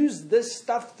 yes, use this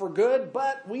stuff for good,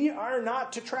 but we are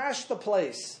not to trash the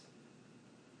place.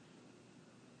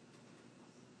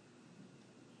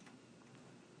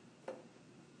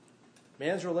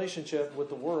 Man's relationship with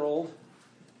the world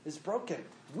is broken.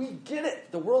 We get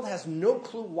it. The world has no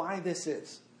clue why this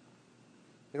is.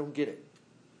 They don't get it.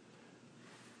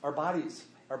 Our bodies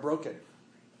are broken.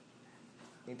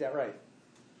 Ain't that right?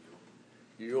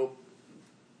 Yup.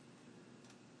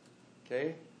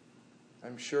 Okay?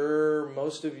 I'm sure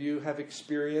most of you have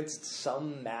experienced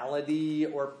some malady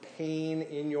or pain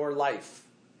in your life.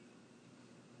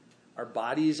 Our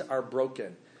bodies are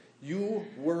broken. You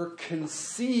were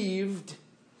conceived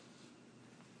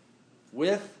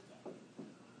with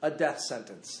a death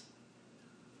sentence.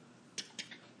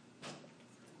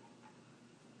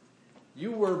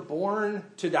 You were born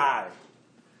to die.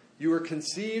 You were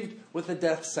conceived with a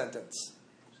death sentence.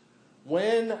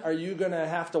 When are you going to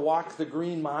have to walk the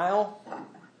green mile?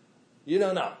 You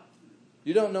don't know.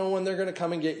 You don't know when they're going to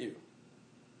come and get you.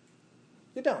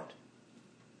 You don't.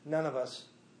 None of us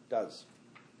does.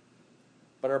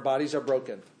 But our bodies are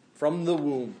broken from the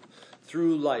womb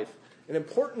through life. An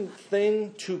important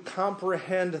thing to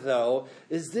comprehend, though,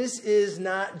 is this is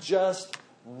not just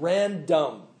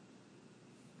random.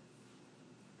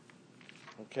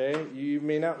 Okay? You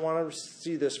may not want to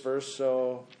see this verse,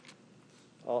 so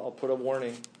I'll put a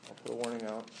warning. I'll put a warning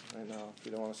out right now. If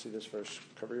you don't want to see this verse,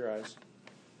 cover your eyes.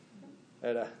 I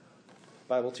had a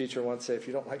Bible teacher once say, if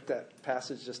you don't like that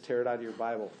passage, just tear it out of your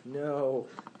Bible. No.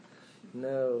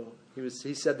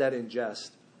 He said that in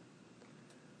jest.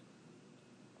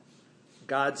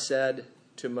 God said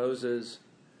to Moses,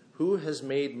 who has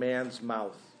made man's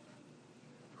mouth?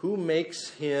 Who makes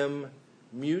him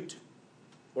mute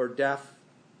or deaf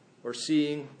or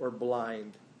seeing or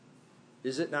blind?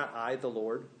 Is it not I, the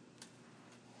Lord?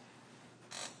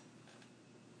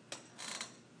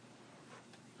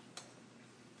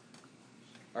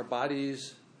 Our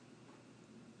bodies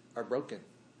are broken.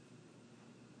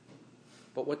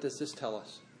 But what does this tell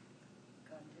us?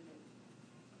 God did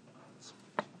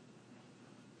it.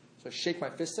 So I shake my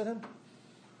fist at him?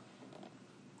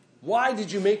 Why did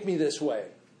you make me this way?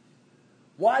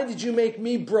 Why did you make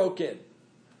me broken?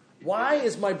 Why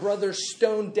is my brother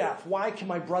stone deaf? Why can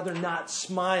my brother not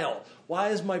smile? Why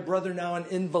is my brother now an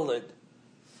invalid?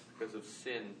 Because of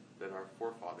sin that our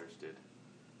forefathers did.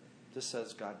 This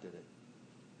says God did it.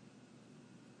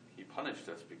 He punished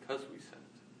us because we sinned.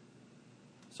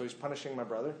 So he's punishing my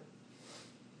brother?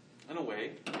 In a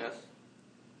way, yes.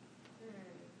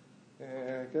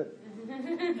 Yeah, good.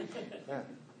 Yeah.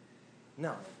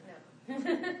 No.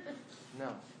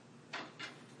 No.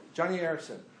 Johnny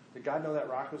Erickson. Did God know that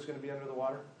rock was going to be under the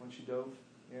water when she dove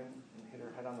in and hit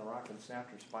her head on the rock and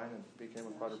snapped her spine and became a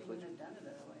She quadriplegic? wouldn't have done it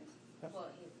otherwise.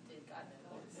 Well, did God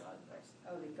know? Of course.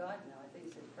 Oh, did God know? I think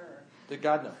he said her. Did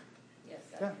God know? Yes,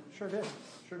 God Yeah, knew. sure did.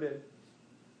 Sure did.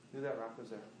 Knew that rock was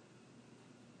there.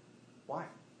 Why?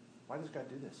 Why does God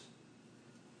do this?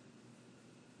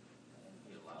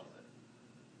 He allows it.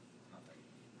 Nothing.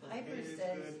 Piper His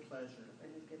says, good pleasure. for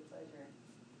his good pleasure.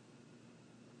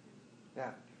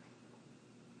 Yeah.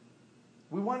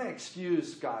 We want to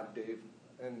excuse God, Dave,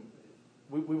 and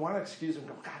we want to excuse him.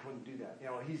 Go, God wouldn't do that. You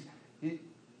know, he. It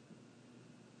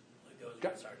goes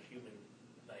against our human,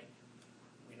 like,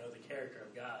 we know the character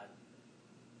of God,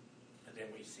 and then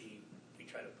we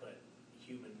try to put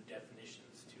human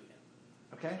definitions to him.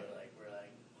 Okay. So, like, we're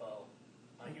like, well,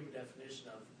 my human definition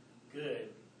of good,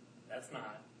 that's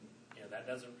not, that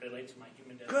doesn't relate to my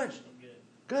human definition of good.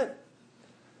 Good.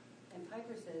 And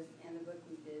Piper says, in the book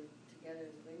we did together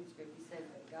as a manuscript, he said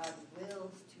that God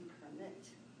wills to permit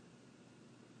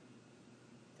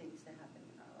things to happen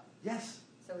in our life. Yes.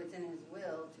 So it's in his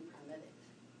will to permit it.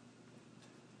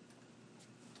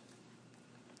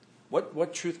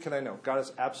 What truth can I know? God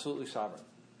is absolutely sovereign.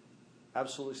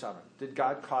 Absolutely sovereign. Did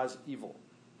God cause evil?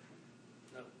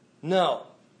 No. No.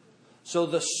 So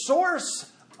the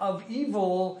source of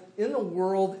evil in the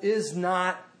world is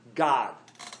not God.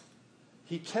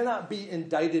 He cannot be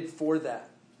indicted for that.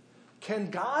 Can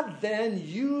God then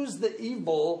use the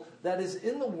evil that is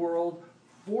in the world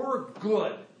for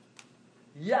good?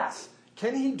 Yes.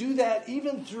 Can he do that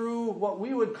even through what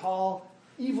we would call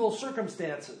evil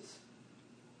circumstances?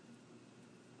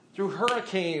 Through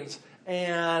hurricanes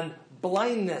and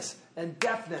blindness and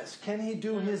deafness. Can he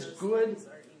do his good? Things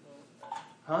are evil.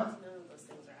 Huh? None of those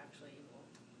things are actually evil.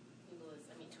 Evil is,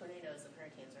 tornadoes and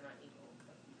hurricanes are not evil.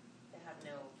 They have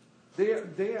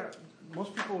no. They are.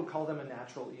 Most people would call them a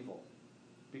natural evil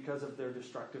because of their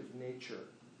destructive nature.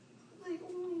 They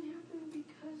only happen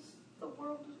because the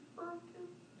world is broken.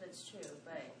 That's true,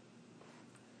 but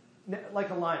like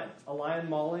a lion. A lion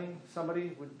mauling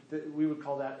somebody, we would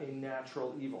call that a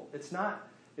natural evil. It's not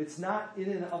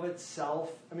in and of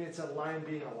itself. I mean, it's a lion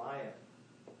being a lion.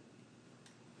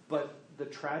 But the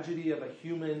tragedy of a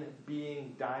human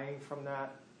being dying from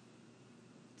that,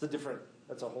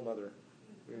 that's a whole other,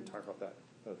 we can talk about that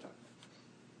another time.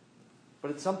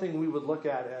 But it's something we would look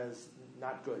at as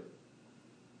not good.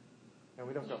 And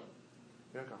we don't go,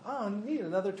 oh, neat,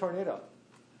 another tornado.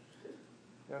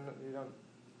 You don't,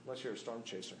 unless you're a storm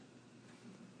chaser.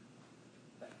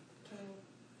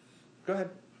 Go ahead,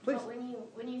 please. But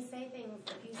when you say things,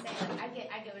 like you say, like I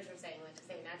get what you're saying, like to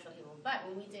say natural evil. But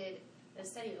when we did a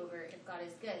study over if God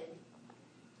is good,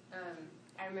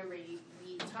 I remember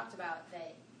we talked about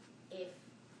that if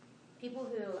people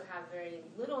who have very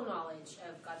little knowledge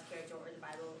of God's character or the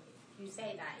Bible, if you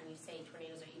say that and you say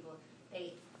tornadoes are evil,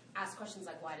 they ask questions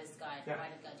like, why did God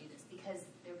do this? Because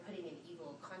they're putting an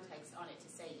evil context on it to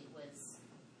say it was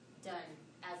done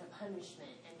as a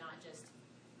punishment and not just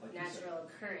like natural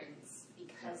occurrence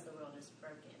because the world is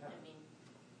broken. I mean,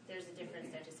 there's a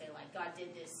difference there to say, like, God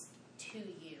did this to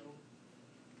you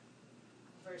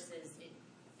versus it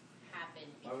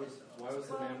happened because Why was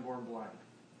the man born blind?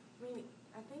 I mean,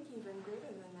 I think even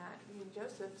greater than that. I mean,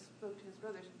 Joseph spoke to his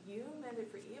brothers, you meant it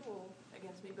for evil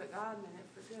against me, but God meant it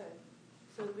for good.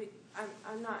 So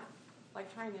I'm not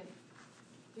like trying to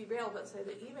derail, but say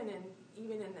that even in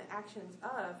the actions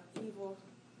of evil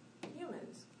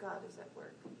humans, God is at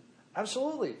work.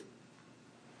 Absolutely.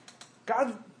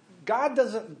 God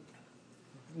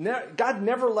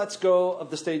never lets go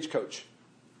of the stagecoach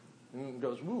and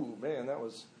goes, "Ooh, man, that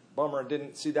was a bummer.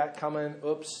 Didn't see that coming.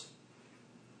 Oops."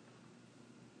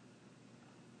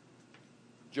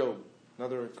 Job,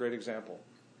 another great example.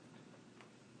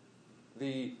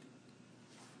 The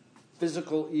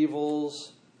physical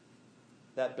evils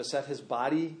that beset his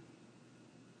body,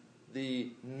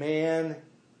 the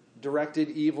man-directed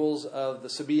evils of the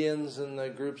Sabaeans and the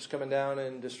groups coming down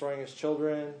and destroying his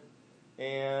children,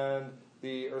 and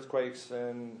the earthquakes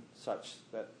and such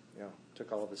that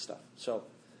took all of his stuff. So,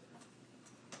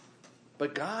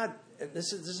 but God, and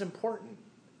this is important.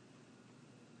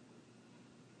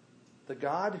 The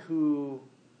God who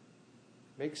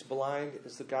makes blind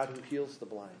is the God who heals the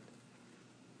blind.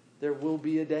 There will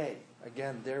be a day.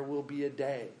 Again, there will be a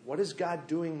day. What is God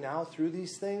doing now through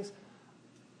these things?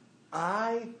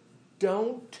 I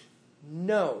don't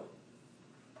know.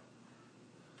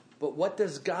 But what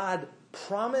does God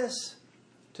promise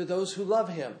to those who love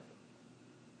Him?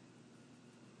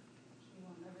 He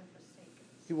will never forsake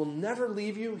us. He will never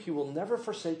leave you. He will never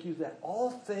forsake you. That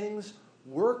all things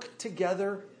work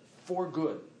together for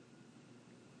good.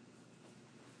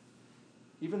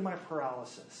 Even my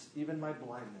paralysis, even my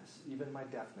blindness, even my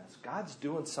deafness. God's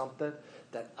doing something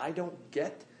that I don't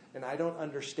get and I don't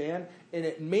understand. And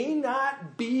it may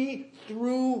not be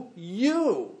through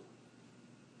you.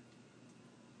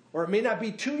 Or it may not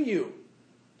be to you.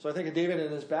 So I think of David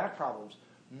and his back problems.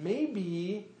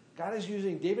 Maybe God is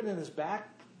using David and his back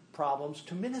problems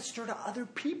to minister to other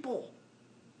people.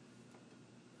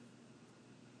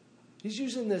 He's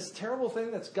using this terrible thing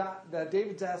that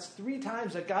David's asked 3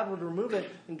 times that God would remove it.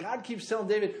 And God keeps telling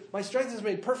David, my strength is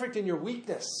made perfect in your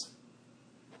weakness.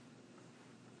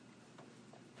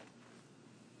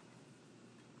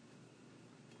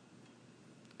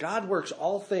 God works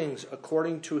all things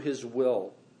according to His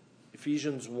will.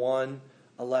 Ephesians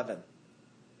 1:11.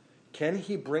 Can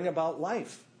He bring about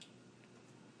life?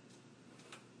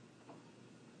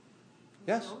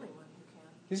 Yes. He's the only one who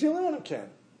can. He's the only one who can.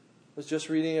 I was just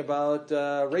reading about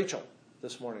Rachel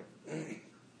this morning.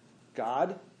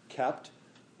 God kept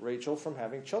Rachel from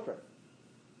having children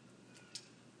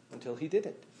until He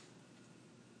didn't.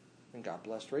 And God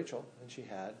blessed Rachel, and she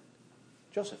had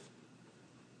Joseph.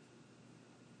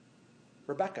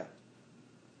 Rebecca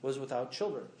was without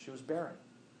children. She was barren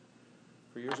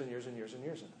for years and years and years and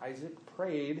years. And Isaac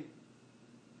prayed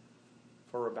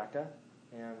for Rebecca,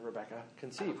 and Rebecca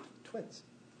conceived twins.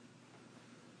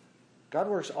 God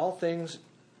works all things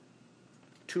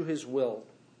to His will,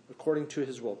 according to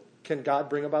His will. Can God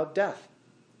bring about death?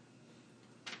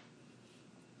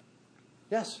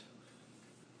 Yes.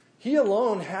 He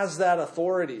alone has that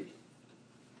authority.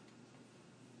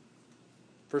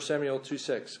 1 Samuel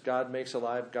 2:6, God makes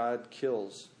alive, God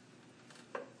kills.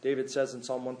 David says in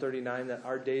Psalm 139 that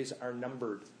our days are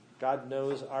numbered. God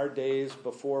knows our days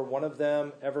before one of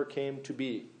them ever came to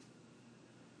be.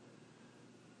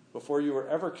 Before you were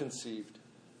ever conceived,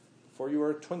 before you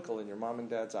were a twinkle in your mom and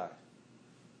dad's eye,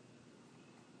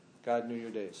 God knew your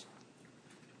days.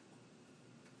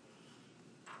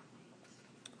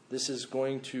 This is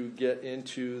going to get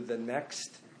into the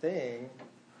next thing,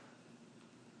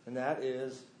 And that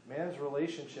is man's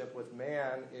relationship with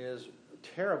man is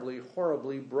terribly,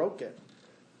 horribly broken.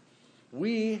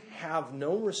 We have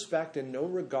no respect and no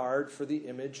regard for the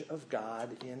image of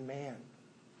God in man.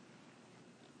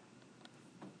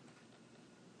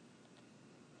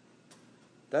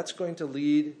 That's going to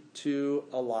lead to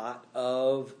a lot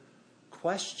of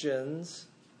questions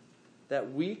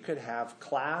that we could have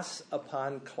class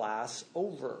upon class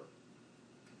over.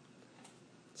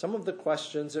 Some of the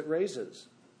questions it raises.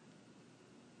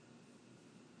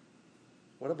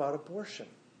 What about abortion?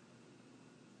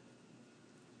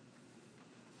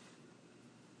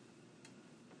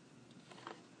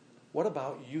 What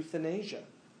about euthanasia?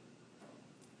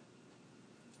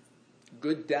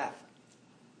 Good death.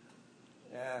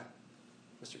 Yeah,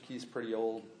 Mr. Key's pretty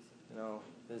old.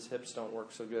 His hips don't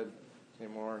work so good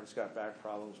anymore. He's got back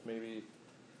problems. Maybe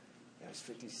he's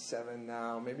 57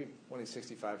 now. Maybe when he's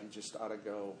 65, he just ought to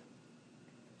go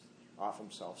off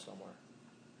himself somewhere.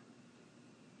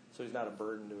 So he's not a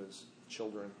burden to his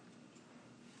children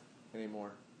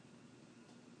anymore.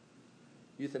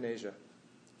 Euthanasia.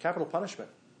 Capital punishment.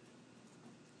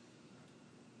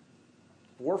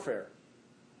 Warfare.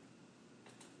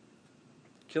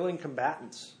 Killing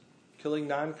combatants. Killing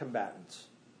non-combatants.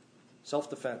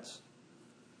 Self-defense.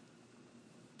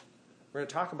 We're going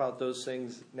to talk about those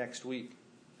things next week.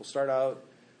 We'll start out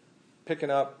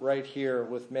picking up right here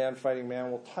with man fighting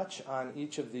man. We'll touch on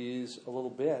each of these a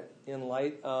little bit in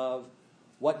light of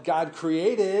what God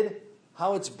created,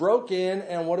 how it's broken,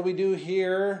 and what do we do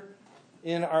here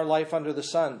in our life under the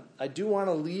sun. I do want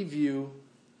to leave you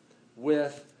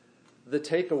with the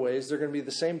takeaways. They're going to be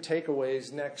the same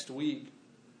takeaways next week.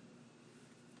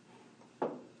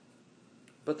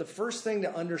 But the first thing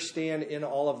to understand in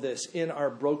all of this, in our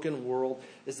broken world,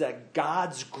 is that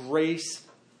God's grace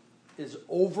is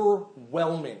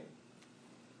overwhelming.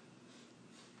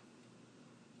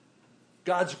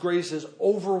 God's grace is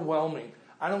overwhelming.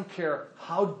 I don't care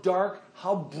how dark,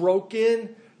 how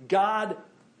broken, God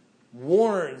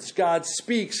warns, God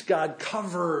speaks, God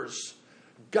covers.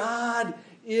 God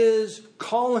is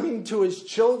calling to his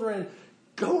children,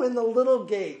 go in the little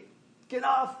gate. Get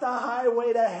off the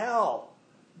highway to hell.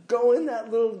 Go in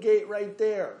that little gate right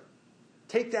there.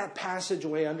 Take that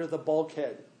passageway under the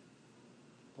bulkhead.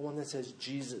 The one that says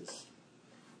Jesus.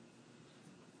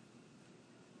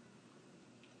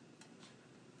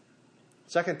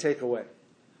 Second takeaway.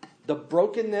 The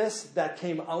brokenness that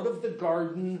came out of the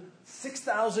garden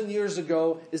 6,000 years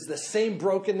ago is the same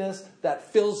brokenness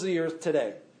that fills the earth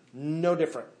today. No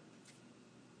different.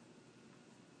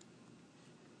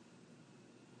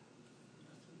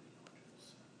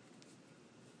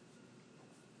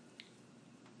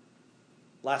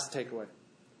 Last takeaway.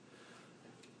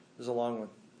 This is a long one,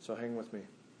 so hang with me.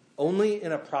 Only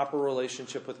in a proper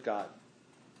relationship with God.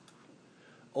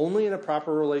 Only in a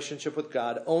proper relationship with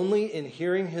God. Only in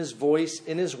hearing his voice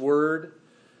in his word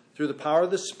through the power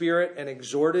of the Spirit and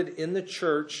exhorted in the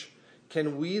church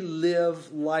can we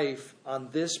live life on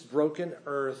this broken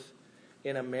earth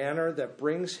in a manner that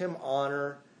brings him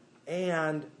honor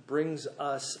and brings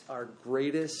us our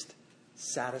greatest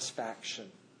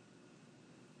satisfaction.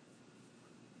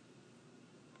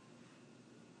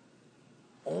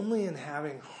 Only in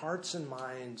having hearts and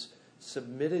minds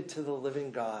submitted to the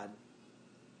living God,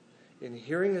 in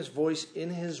hearing his voice in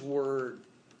his word,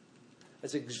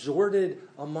 as exhorted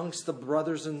amongst the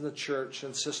brothers in the church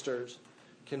and sisters,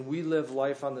 can we live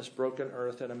life on this broken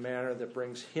earth in a manner that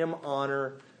brings him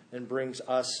honor and brings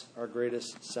us our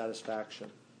greatest satisfaction.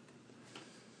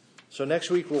 So next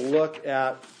week we'll look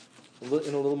at, in a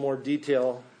little more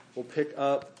detail, we'll pick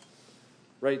up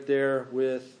right there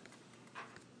with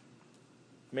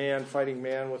man fighting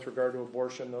man with regard to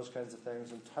abortion, those kinds of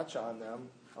things, and touch on them,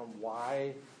 on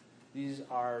why these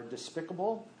are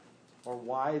despicable or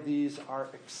why these are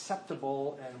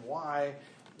acceptable and why,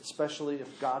 especially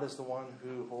if God is the one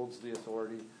who holds the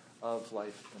authority of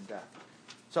life and death.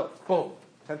 So, boom,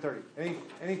 10:30.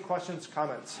 Any questions,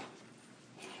 comments?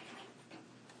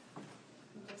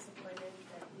 I'm disappointed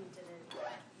that you didn't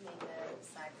make a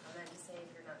side comment to say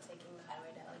if you're not taking the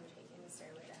highway to hell, you're taking the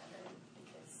stairway to heaven,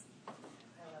 because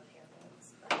I love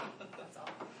hairpins, but that's all.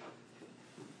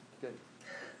 Good.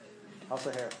 House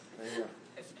of hair. There you go.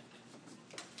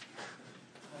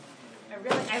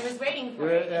 I was waiting for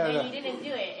it, and then you didn't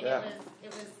do it, and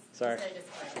it was Sorry. so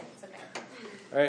disappointing.